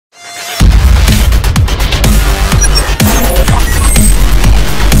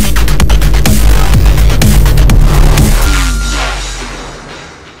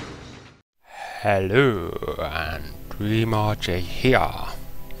Hello, and DreamRJ here.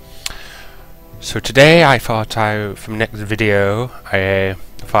 So today I thought from next video, I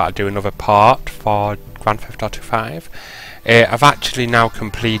thought I'd do another part for Grand Theft Auto 5. I've actually now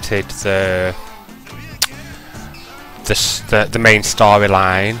completed the main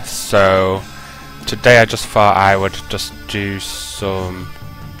storyline, so today I just thought I would just do some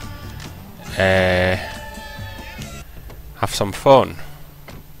have some fun.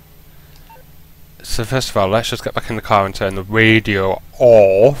 So first of all, let's just get back in the car and turn the radio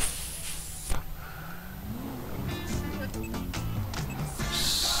off.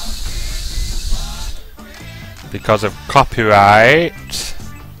 Because of copyright.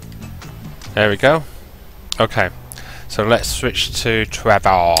 There we go. Okay. So let's switch to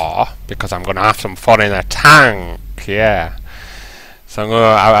Trevor, because I'm gonna have some fun in a tank. Yeah. So I'm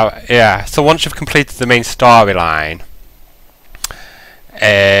gonna, yeah. So once you've completed the main storyline,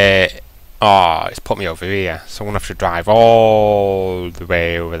 oh, it's put me over here, so I'm gonna have to drive all the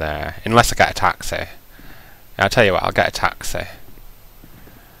way over there, unless I get a taxi. I'll tell you what, I'll get a taxi,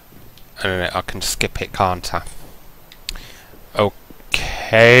 and then I can skip it, can't I?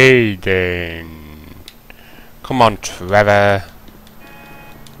 Okay then. Come on, Trevor.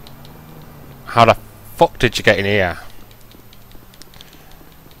 How the fuck did you get in here?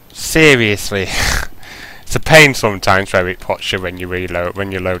 Seriously. It's a pain sometimes where it puts you when you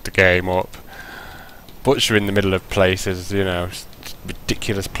load the game up. Puts you in the middle of places, you know,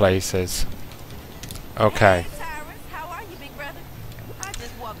 ridiculous places. Okay. How are you, big brother? I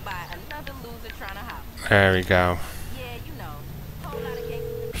just walked by another loser trying to hop. There we go. Yeah, you know. Whole lot of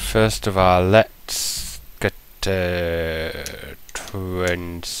cases. First of all, let's get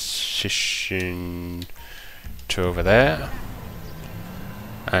transition to over there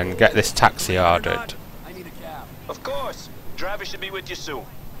and get this taxi ordered. Of course. Driver should be with you soon.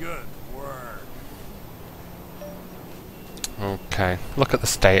 Good work. Okay. Look at the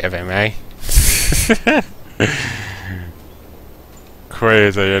state of him, eh?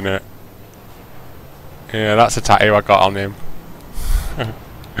 Crazy, innit? Yeah, that's a tattoo I got on him.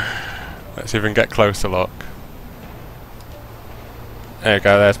 Let's even get closer look. There you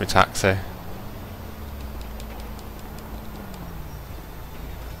go, there's my taxi.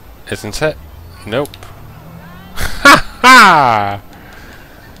 Isn't it? Nope. Ha!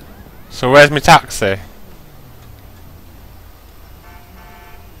 So where's my taxi?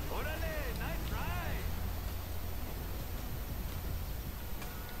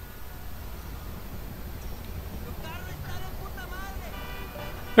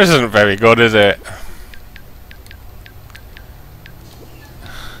 This isn't very good, is it?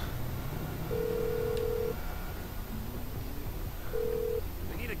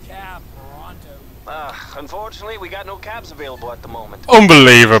 Unfortunately, we got no cabs available at the moment.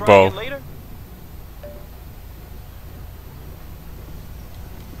 Unbelievable. Try again later?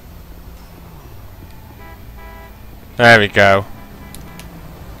 There we go.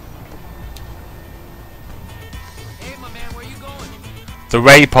 Hey, my man, where you going? The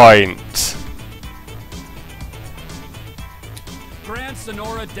waypoint. Grand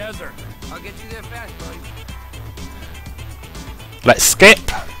Sonora Desert. I'll get you there fast, buddy. Let's skip.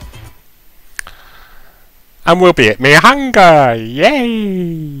 And we'll be at my hangar.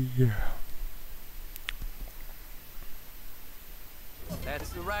 Yay! That's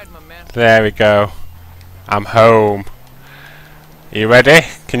the ride, my man. There we go. I'm home. Are you ready?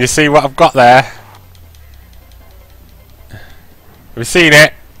 Can you see what I've got there? Have you seen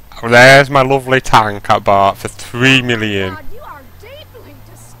it? There's my lovely tank I bought for 3 million. God, you are deeply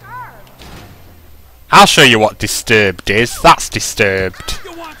disturbed. I'll show you what disturbed is. That's disturbed.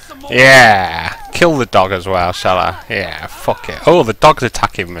 You want some more? Yeah. Kill the dog as well, shall I? Yeah, fuck it. Oh, the dog's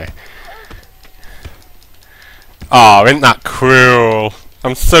attacking me. Oh, isn't that cruel?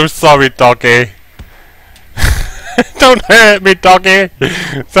 I'm so sorry, doggy. Don't hurt me, doggy.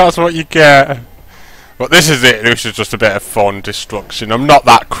 That's what you get. But this is it. This is just a bit of fun destruction. I'm not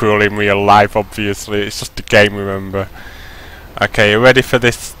that cruel in real life, obviously. It's just a game, remember. Okay, you ready for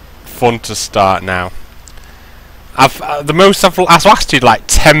this fun to start now? The most I've lasted like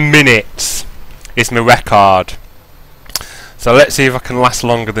 10 minutes. Is my record. So let's see if I can last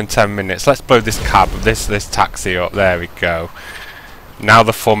longer than 10 minutes. Let's blow this cab, this taxi up. There we go. Now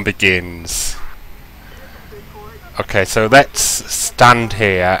the fun begins. Okay, so let's stand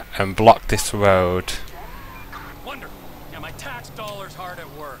here and block this road. Wonderful. Yeah, my tax dollar's hard at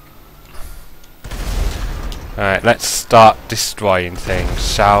work. Alright, let's start destroying things,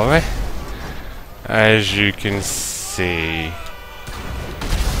 shall we? As you can see.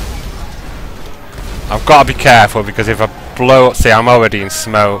 I've got to be careful because if I blow up, see, I'm already in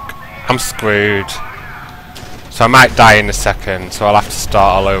smoke. I'm screwed. So I might die in a second, so I'll have to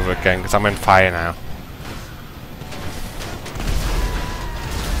start all over again because I'm in fire now.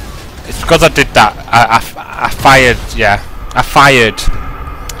 It's because I did that. I fired, yeah. I fired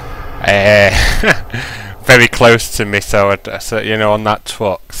very close to me, so you know, on that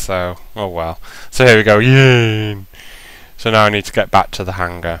truck. So oh well. So here we go. Yay! So now I need to get back to the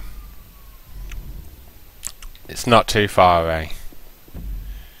hangar. It's not too far away.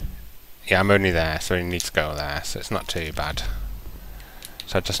 Yeah, I'm only there, so I need to go there, so it's not too bad.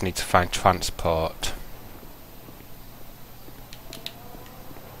 So I just need to find transport.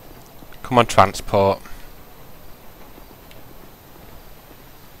 Come on, transport.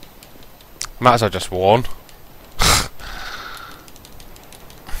 Might as well just warn.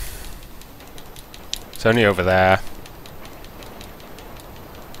 It's only over there.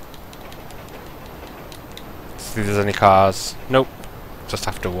 See if there's any cars. Nope. Just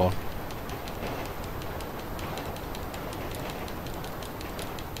after one.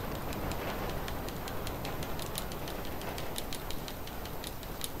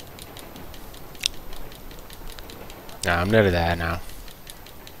 Yeah, I'm nearly there now.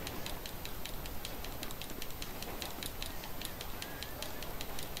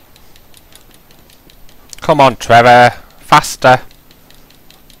 Come on, Trevor. Faster.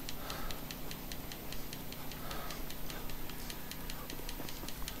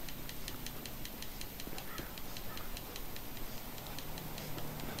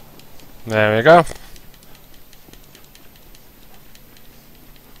 There we go.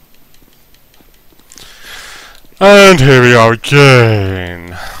 And here we are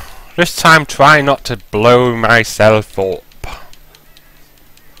again. This time try not to blow myself up.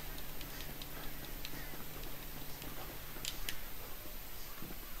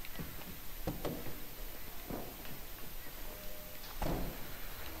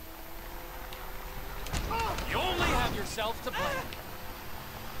 You only have yourself to blame.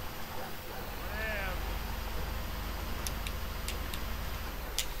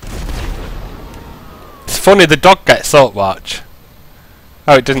 It's funny, the dog gets up, watch.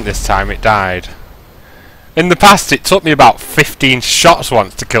 Oh, it didn't this time, it died. In the past, it took me about 15 shots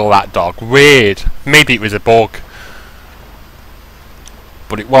once to kill that dog. Weird. Maybe it was a bug.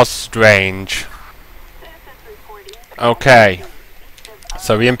 But it was strange. Okay.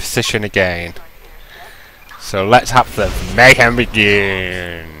 So we're in position again. So let's have the mayhem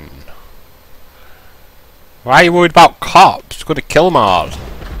begin. Why are you worried about cops? Gotta kill them all.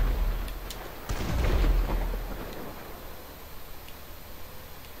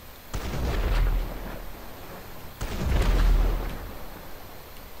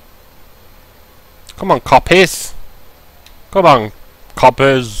 Come on, coppies. Come on,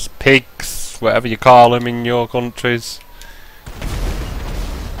 coppers, pigs, whatever you call them in your countries.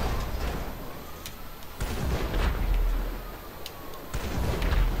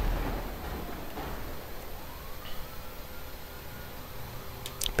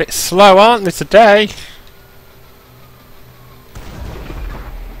 Bit slow, aren't they, today?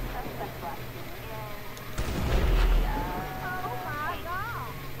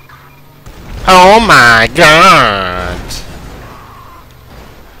 Oh my god!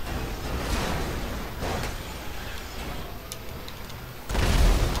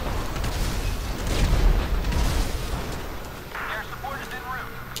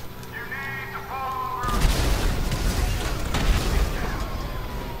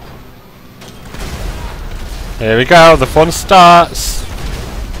 Here we go, the fun starts.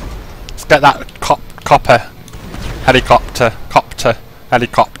 Let's get that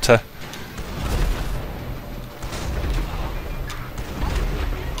helicopter.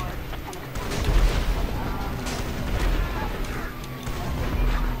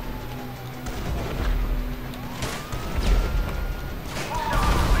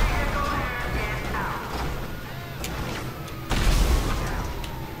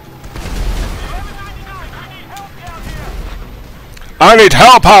 I need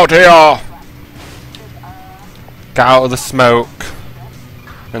help out here! Get out of the smoke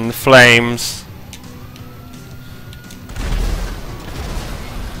and the flames.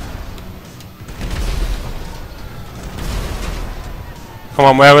 Come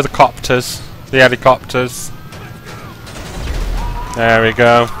on, where were the copters? The helicopters. There we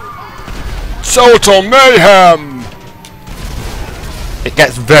go. Total mayhem! It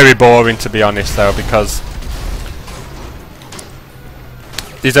gets very boring, to be honest, though, because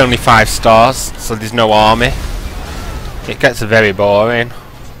there's only 5 stars, so there's no army. It gets very boring.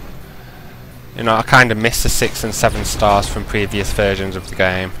 You know, I kind of miss the 6 and 7 stars from previous versions of the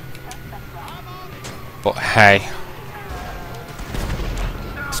game. But hey,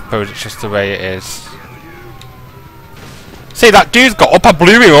 it's suppose it's just the way it is. See, that dude's got up. I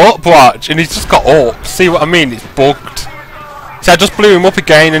blew him up, watch, and he's just got up. See what I mean? It's bugged. See, I just blew him up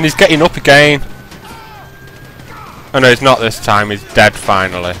again, and he's getting up again. Oh no, he's not this time. He's dead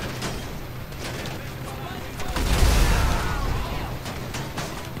finally.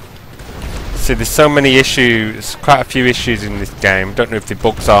 See, there's so many issues, quite a few issues in this game. Don't know if they're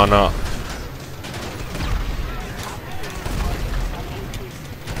bugs or not.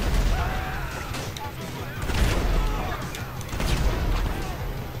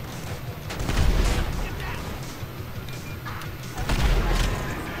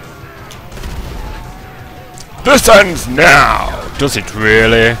 This ends now! Does it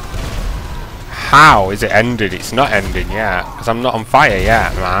really? How is it ended? It's not ending yet, because I'm not on fire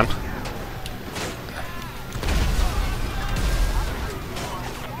yet, man.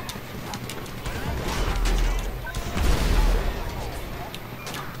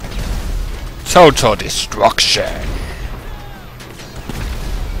 Total destruction.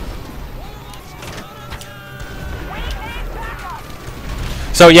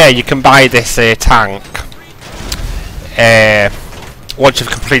 So yeah, you can buy this tank once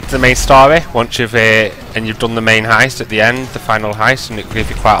you've completed the main story, once you've and you've done the main heist at the end, the final heist, and it will give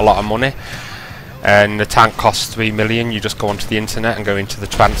you quite a lot of money. And the tank costs 3 million. You just go onto the internet and go into the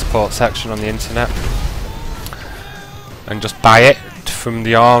transport section on the internet and just buy it from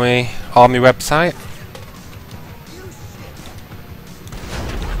the army website.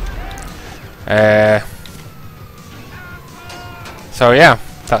 So yeah,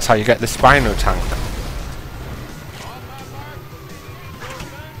 that's how you get this Rhino tank.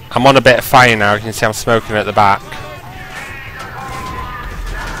 I'm on a bit of fire now. You can see I'm smoking at the back.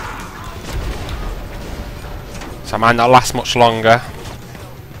 So I might not last much longer.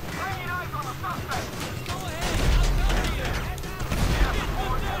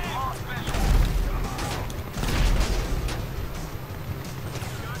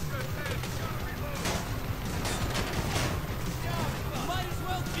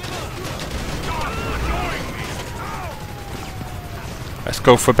 Let's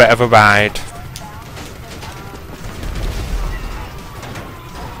go for a bit of a ride.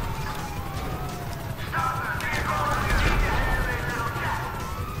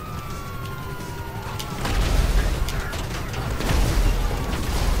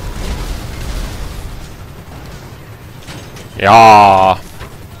 Yeah.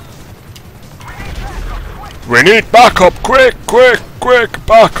 We need backup, quick, quick, quick,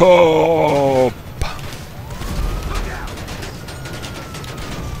 backup.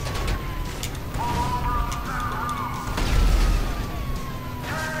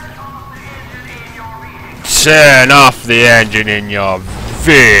 Turn off the engine in your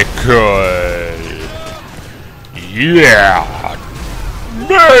vehicle. Yeah.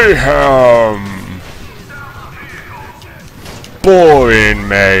 Mayhem. Boring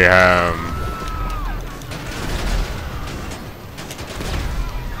mayhem.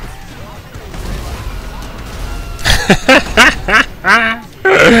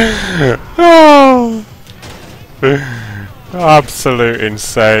 Oh. Absolute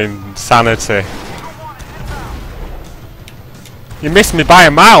insane sanity. You missed me by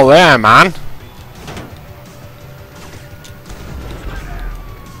a mile there, man.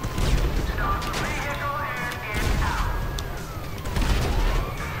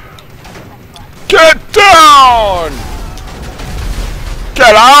 Get down!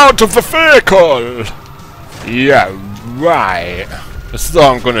 Get out of the vehicle! Yeah, right. So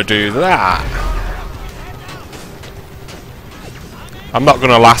I'm gonna do that. I'm not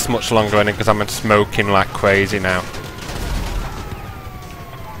gonna last much longer in it because I'm smoking like crazy now.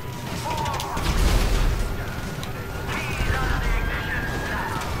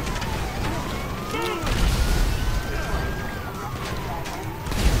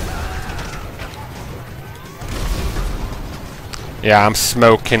 Yeah, I'm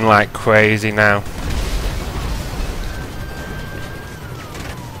smoking like crazy now.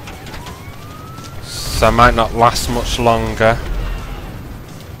 So I might not last much longer.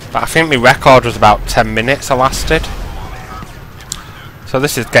 But I think my record was about 10 minutes I lasted. So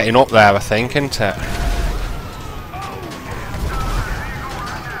this is getting up there, I think, isn't it?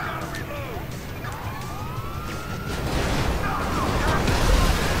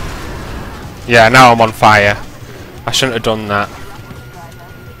 Yeah, now I'm on fire. I shouldn't have done that.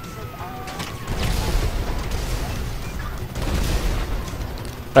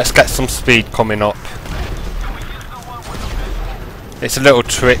 Let's get some speed coming up. It's a little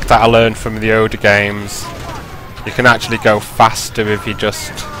trick that I learned from the older games. You can actually go faster if you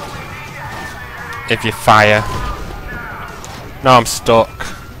fire. No, I'm stuck.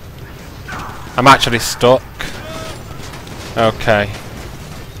 I'm actually stuck. Okay.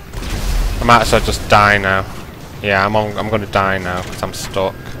 I might as well just die now. Yeah, I'm gonna die now because I'm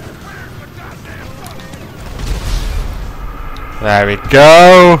stuck. There we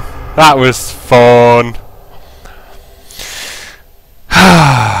go. That was fun.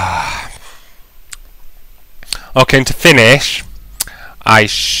 Okay, and to finish, I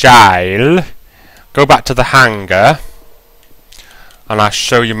shall go back to the hangar and I'll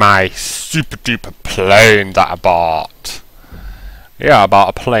show you my super duper plane that I bought. Yeah, I bought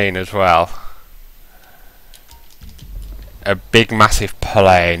a plane as well. A big massive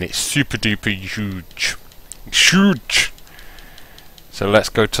plane. It's super duper huge. It's huge. So let's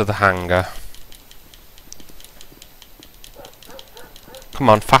go to the hangar. Come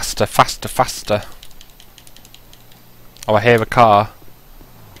on, faster, faster, faster. Oh, I hear a car.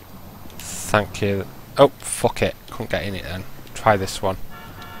 Thank you. Oh, fuck it. Couldn't get in it then. Try this one.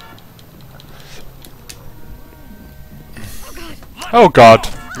 Oh god.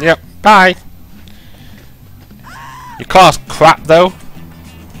 Yep. Bye. Your car's crap though.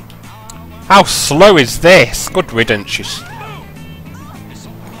 How slow is this? Good riddance.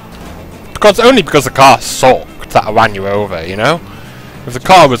 Only because the car sucked that I ran you over, you know? If the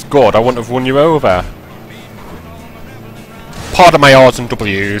car was good, I wouldn't have run you over. Pardon my R's and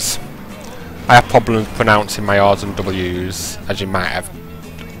W's. I have problems pronouncing my R's and W's, as you might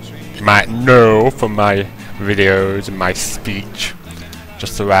know from my videos and my speech.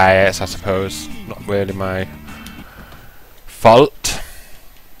 Just the way it is, I suppose. Not really my fault.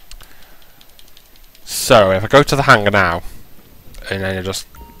 So if I go to the hangar now, and then I just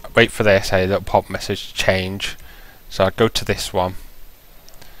wait for this, a little pop message change. So I go to this one,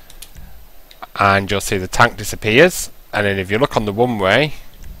 and you'll see the tank disappears. And then if you look on the runway,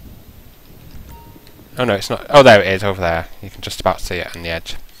 oh no, it's not. Oh, there it is over there. You can just about see it on the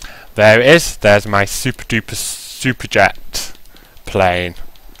edge. There it is. There's my super duper superjet plane.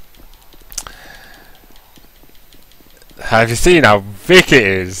 Have you seen how big it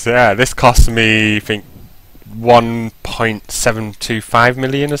is? Yeah, this cost me, I think, 1.725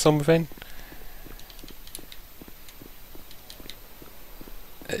 million or something.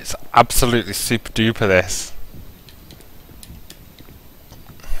 It's absolutely super duper, this.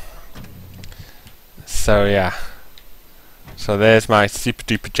 So yeah. So there's my super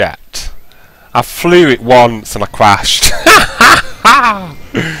duper jet. I flew it once and I crashed.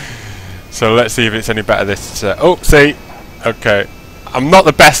 So let's see if it's any better this. Oh, see. Okay. I'm not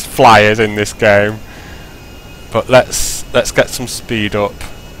the best flyers in this game, but let's get some speed up.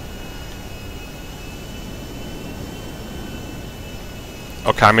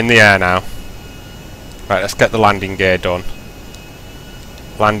 Okay, I'm in the air now. Right, let's get the landing gear done.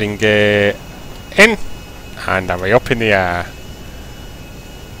 Landing gear in, and I'm up in the air.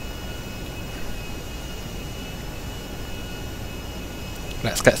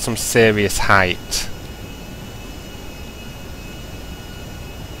 Let's get some serious height.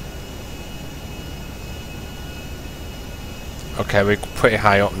 Okay, we're pretty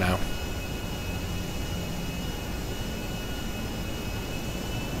high up now.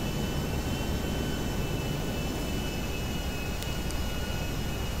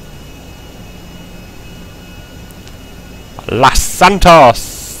 Los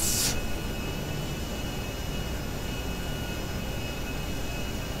Santos!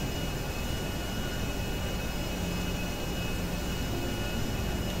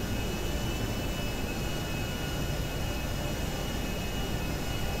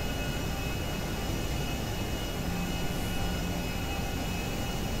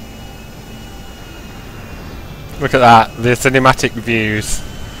 Look at that, the cinematic views.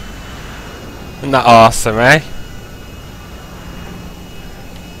 Isn't that awesome, eh?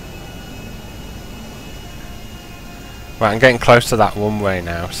 Right, I'm getting close to that runway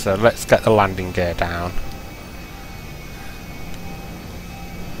now, so let's get the landing gear down.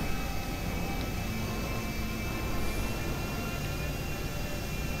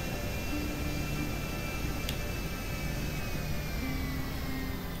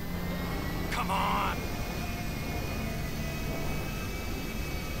 Come on!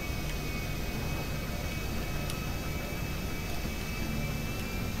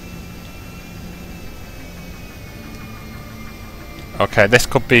 Okay, this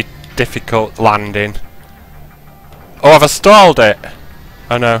could be difficult landing. Oh, have I stalled it?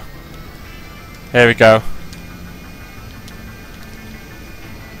 Oh no. Here we go.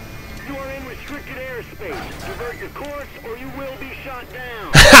 You are in restricted airspace. Divert your course or you will be shot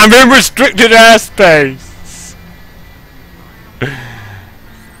down. I'm in restricted airspace!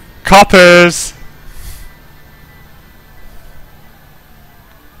 Coppers!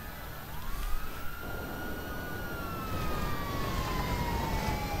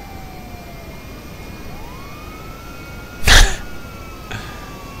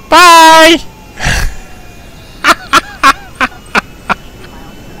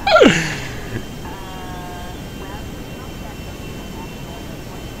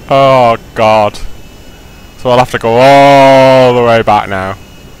 Oh god. So I'll have to go all the way back now.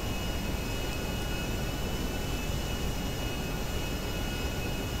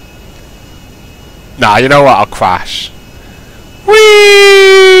 Nah, you know what? I'll crash. Whee!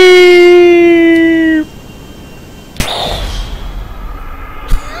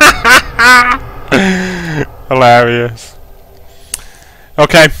 Hilarious.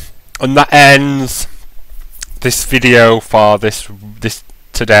 Okay, and that ends this video for this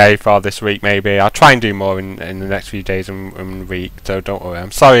today, for this week maybe. I'll try and do more in the next few days and week, so don't worry.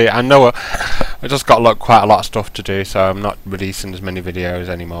 I'm sorry, I know I just got quite a lot of stuff to do, so I'm not releasing as many videos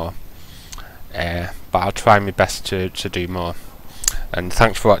anymore. But I'll try my best to do more. And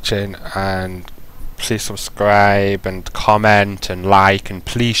thanks for watching, and please subscribe and comment and like, and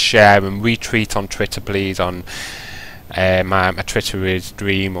please share and retweet on Twitter, please. On my Twitter is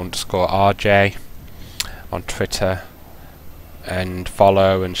Dream_RJ on Twitter, and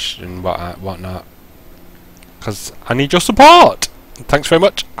follow and whatnot, because I need your support. Thanks very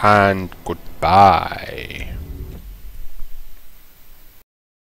much, and goodbye.